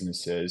other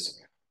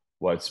businesses.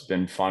 What's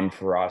been fun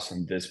for us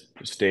in this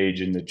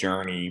stage in the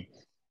journey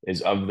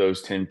is of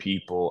those 10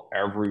 people,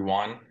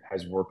 everyone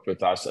has worked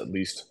with us at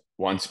least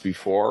once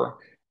before,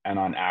 and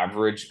on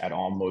average at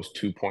almost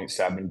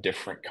 2.7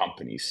 different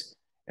companies.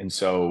 And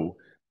so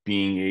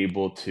being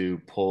able to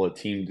pull a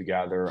team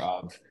together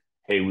of,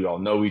 hey, we all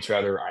know each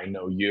other, I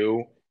know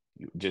you,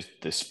 just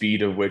the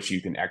speed of which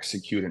you can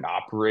execute and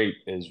operate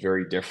is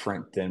very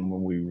different than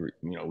when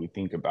we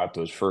think about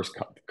those first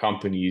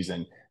companies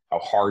and how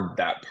hard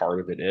that part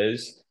of it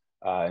is.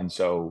 And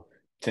so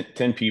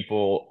 10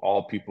 people,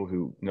 all people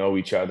who know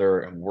each other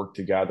and work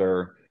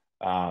together,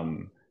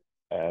 um,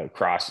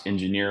 across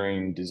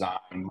engineering, design,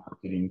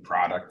 marketing,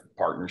 product,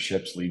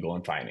 partnerships, legal,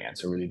 and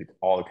finance. So really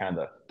all the kind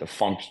of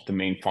the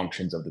main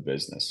functions of the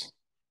business.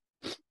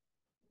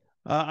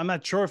 I'm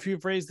not sure if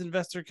you've raised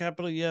investor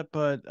capital yet,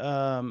 but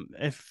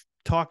if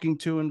talking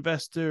to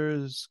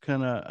investors,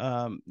 kind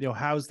of,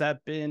 how's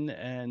that been?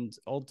 And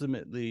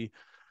ultimately,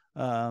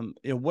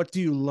 what do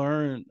you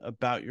learn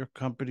about your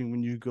company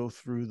when you go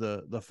through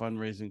the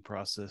fundraising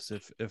process?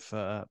 If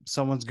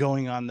someone's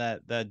going on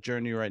that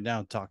journey right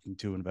now, talking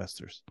to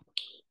investors.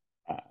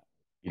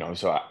 Uh,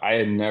 so I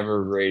had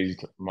never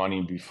raised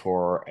money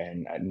before,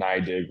 and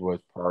NIDIG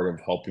was part of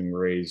helping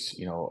raise,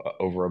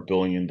 over $1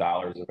 billion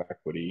of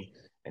equity,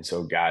 and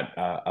so got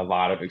a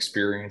lot of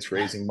experience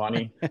raising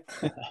money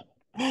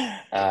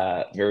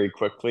very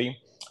quickly.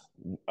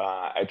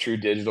 At True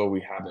Digital,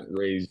 we haven't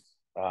raised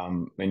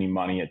any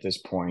money at this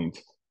point,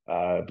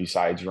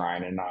 besides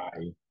Ryan and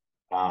I.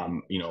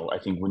 I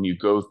think when you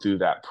go through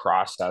that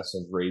process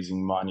of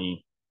raising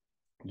money,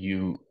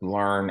 you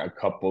learn a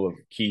couple of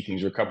key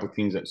things or a couple of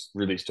things that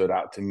really stood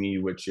out to me,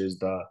 which is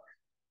the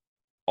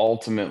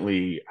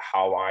ultimately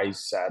how I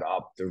set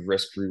up the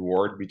risk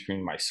reward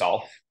between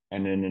myself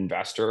and an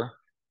investor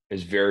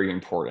is very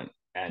important.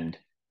 And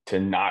to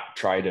not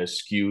try to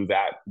skew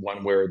that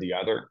one way or the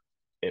other,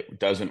 it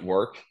doesn't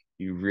work.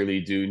 You really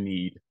do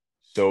need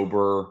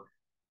sober,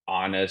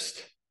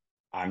 honest,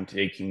 I'm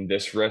taking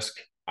this risk,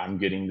 I'm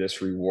getting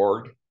this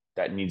reward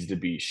that needs to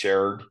be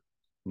shared,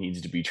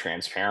 needs to be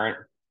transparent,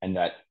 and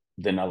that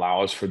then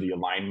allows for the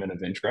alignment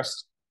of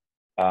interest.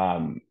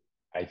 Um,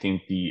 I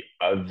think the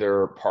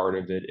other part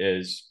of it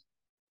is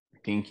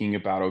thinking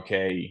about,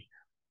 okay,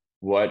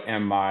 what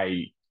am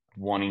I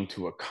wanting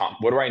to accomplish?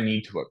 What do I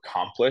need to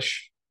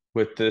accomplish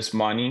with this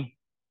money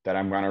that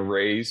I'm going to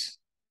raise?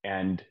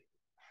 And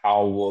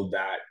how will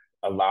that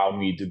allow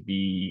me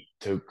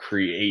to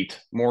create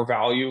more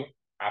value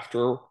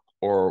after,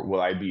 or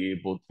will I be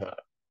able to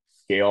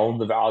scale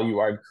the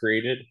value I've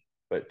created?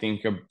 But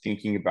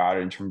thinking about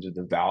it in terms of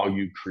the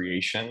value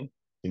creation,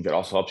 I think that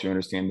also helps you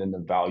understand then the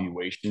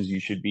valuations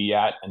you should be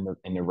at and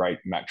the right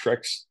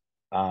metrics.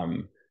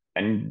 Um,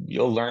 and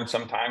you'll learn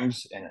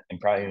sometimes, and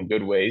probably in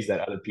good ways, that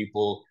other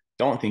people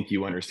don't think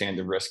you understand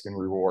the risk and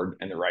reward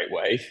in the right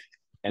way,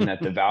 and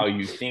that the value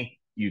you think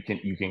you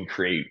can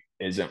create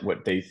isn't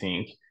what they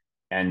think,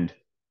 and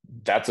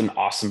that's an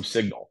awesome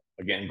signal.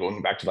 Again,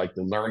 going back to like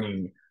the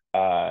learning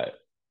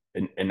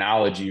an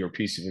analogy or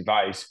piece of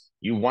advice,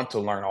 you want to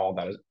learn all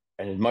that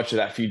and as much of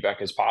that feedback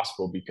as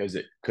possible, because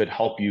it could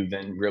help you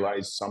then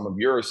realize some of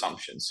your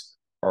assumptions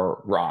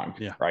are wrong,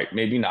 Yeah. right?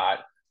 Maybe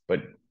not,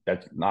 but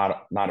that's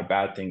not a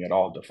bad thing at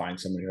all to find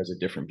someone who has a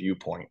different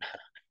viewpoint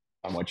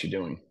on what you're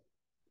doing.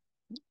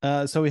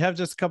 So we have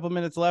just a couple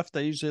minutes left.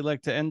 I usually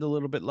like to end a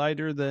little bit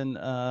lighter than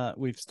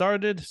we've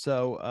started.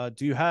 So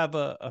do you have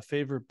a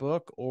favorite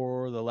book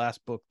or the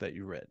last book that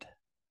you read?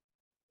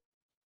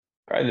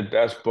 Probably the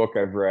best book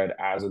I've read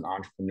as an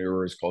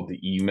entrepreneur is called The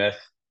E-Myth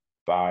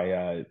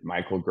by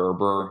Michael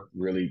Gerber.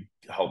 Really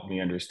helped me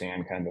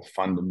understand kind of the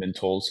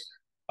fundamentals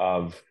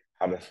of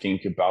how to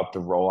think about the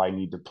role I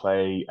need to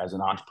play as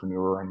an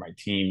entrepreneur in my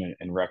team,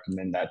 and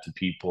recommend that to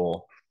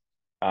people.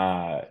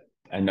 Uh,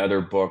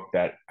 Another book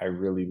that I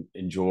really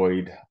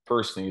enjoyed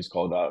personally is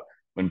called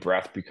When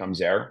Breath Becomes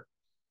Air.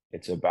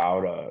 It's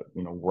about a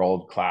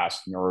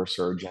world-class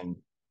neurosurgeon,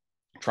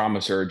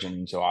 trauma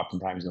surgeon. So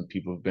oftentimes,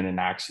 people have been in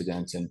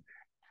accidents, and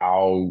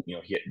how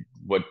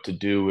what to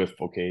do if,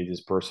 okay,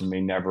 this person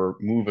may never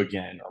move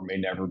again or may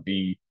never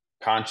be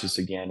conscious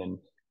again, and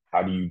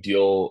how do you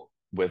deal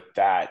with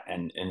that,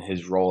 and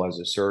his role as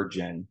a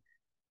surgeon.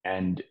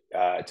 And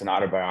it's an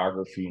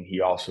autobiography, and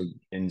he also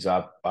ends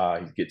up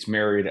he gets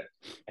married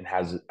and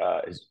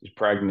is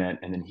pregnant,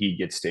 and then he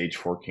gets stage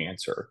 4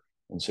 cancer.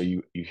 And so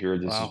you hear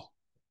this Wow.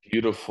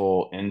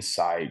 beautiful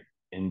insight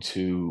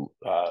into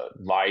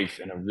life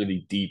in a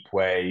really deep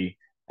way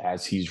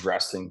as he's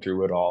wrestling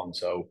through it all. And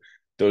so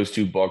those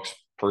two books,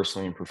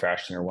 personally and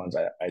professionally, are ones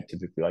I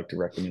typically like to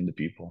recommend to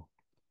people.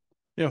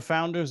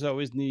 Founders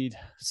always need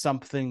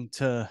something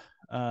to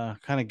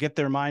kind of get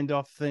their mind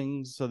off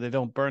things so they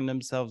don't burn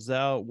themselves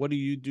out. What do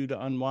you do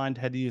to unwind?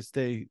 How do you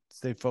stay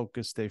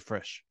focused, stay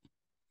fresh?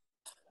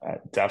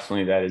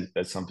 Definitely,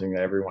 that's something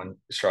that everyone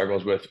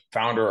struggles with,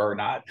 founder or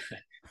not,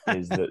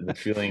 is the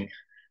feeling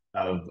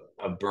of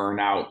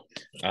burnout.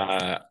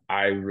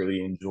 I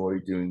really enjoy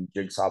doing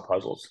jigsaw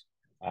puzzles.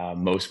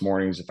 Most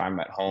mornings, if I'm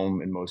at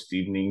home, and most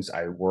evenings,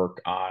 I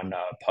work on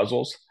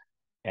puzzles,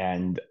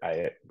 and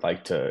I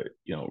like to,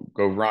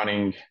 go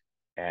running,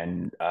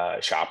 and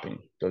shopping.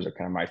 Those are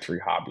kind of my three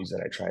hobbies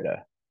that I try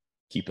to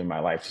keep in my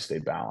life to stay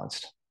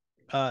balanced.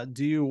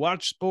 Do you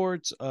watch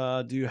sports?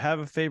 Do you have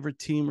a favorite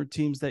team or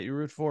teams that you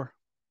root for?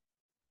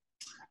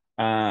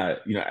 As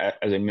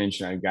I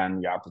mentioned, I've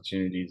gotten the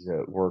opportunity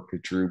to work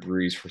with Drew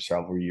Brees for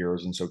several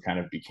years, and so kind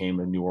of became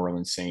a New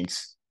Orleans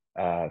Saints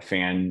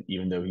fan,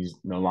 even though he's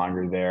no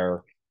longer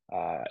there.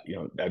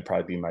 That'd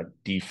probably be my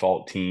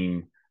default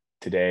team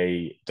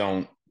today.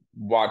 Don't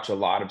watch a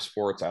lot of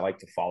sports. I like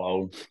to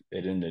follow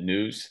it in the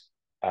news,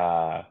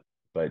 uh,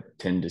 but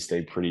tend to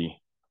stay pretty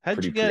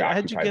How'd you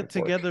preoccupied get with work.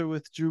 together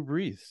with Drew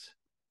Brees?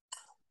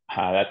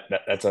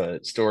 That's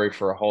a story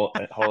for a whole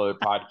other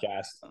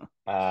podcast.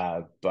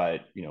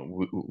 But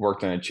we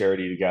worked on a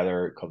charity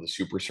together called the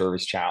Super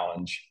Service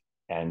Challenge,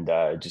 and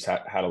just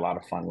had a lot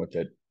of fun with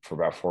it for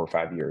about 4 or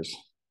 5 years.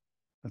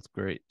 That's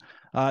great.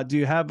 Do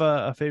you have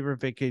a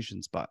favorite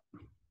vacation spot?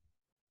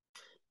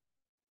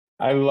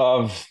 I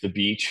love the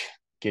beach,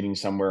 getting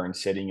somewhere and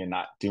sitting and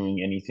not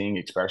doing anything,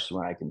 especially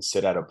when I can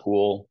sit at a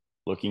pool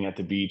looking at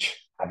the beach,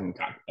 having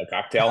a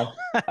cocktail.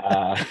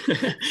 Uh,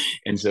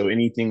 and so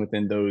anything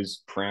within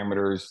those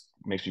parameters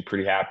makes me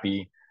pretty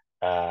happy.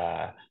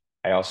 Uh,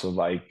 I also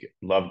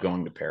love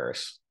going to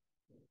Paris.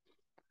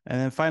 And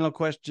then final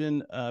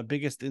question,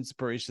 biggest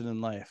inspiration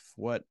in life.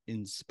 What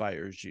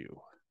inspires you?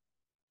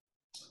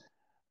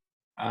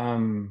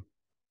 Um,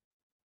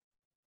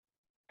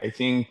 I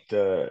think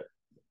the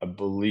a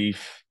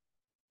belief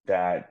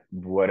that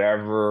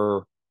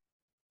whatever,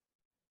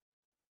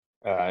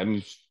 let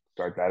me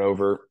start that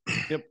over.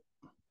 Yep.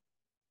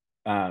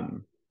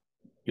 Um,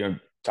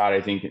 Todd,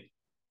 I think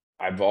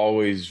I've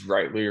always,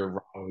 rightly or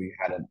wrongly,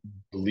 had a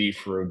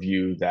belief or a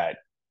view that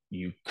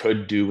you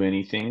could do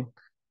anything,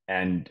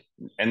 and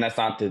and that's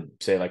not to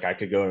say like I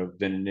could go have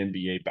been an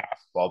NBA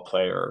basketball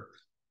player,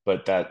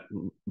 but that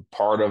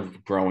part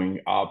of growing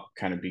up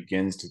kind of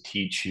begins to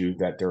teach you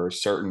that there are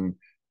certain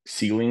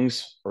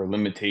ceilings or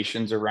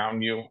limitations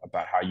around you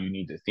about how you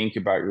need to think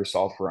about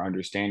yourself or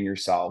understand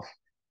yourself,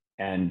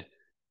 and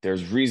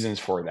there's reasons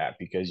for that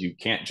because you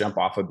can't jump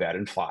off a bed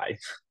and fly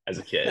as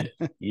a kid,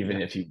 even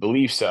Yeah. if you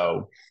believe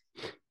so,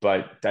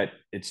 but that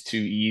it's too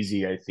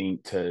easy, I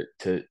think, to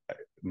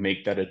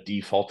make that a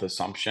default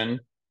assumption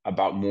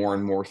about more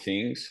and more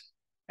things.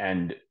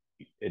 And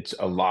it's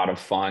a lot of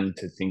fun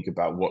to think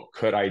about what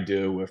could I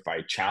do if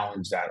I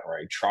challenged that or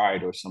I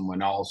tried or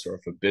someone else or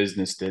if a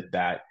business did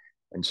that.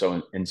 And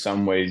so in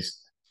some ways,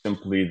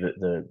 simply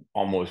the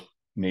almost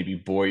maybe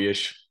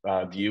boyish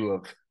view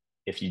of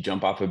if you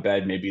jump off a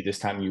bed, maybe this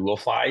time you will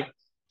fly.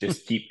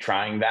 Just keep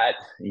trying that.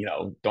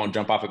 Don't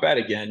jump off a bed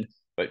again,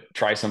 but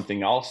try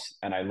something else.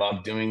 And I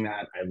love doing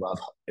that. I love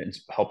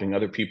helping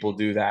other people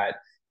do that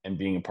and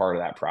being a part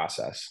of that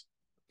process.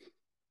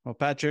 Well,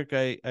 Patrick,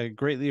 I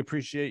greatly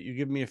appreciate you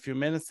giving me a few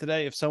minutes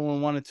today. If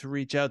someone wanted to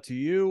reach out to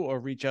you or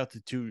reach out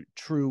to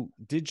True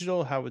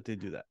Digital, how would they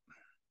do that?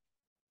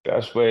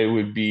 Best way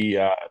would be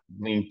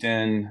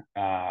LinkedIn,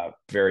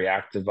 very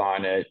active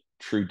on it.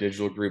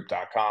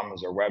 TrueDigitalGroup.com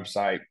is our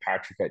website.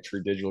 Patrick at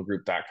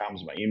TrueDigitalGroup.com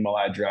is my email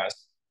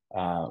address.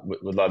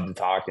 Would love to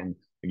talk. And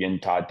again,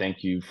 Todd,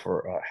 thank you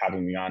for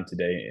having me on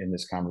today in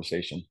this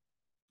conversation.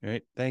 All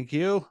right. Thank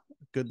you.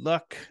 Good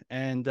luck.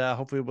 And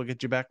hopefully we'll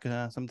get you back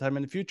sometime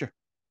in the future.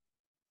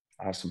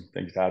 Awesome.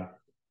 Thank you, Todd.